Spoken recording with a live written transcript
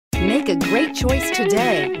Make a great choice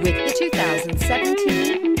today with the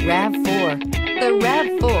 2017 RAV4. The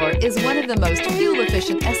RAV4 is one of the most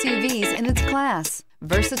fuel-efficient SUVs in its class.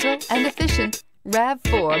 Versatile and efficient,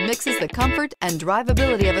 RAV4 mixes the comfort and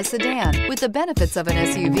drivability of a sedan with the benefits of an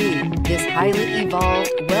SUV. This highly evolved,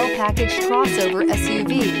 well-packaged crossover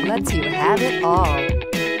SUV lets you have it all.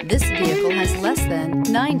 This vehicle has less than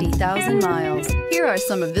 90,000 miles. Here are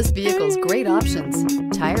some of this vehicle's great options: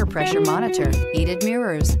 tire pressure monitor, heated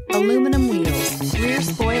mirrors, aluminum wheels, rear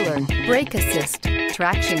spoiler, brake assist,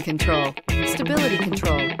 traction control, stability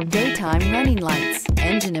control, daytime running lights,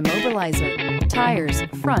 engine immobilizer, tires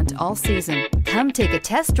front all season. Come take a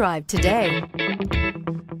test drive today.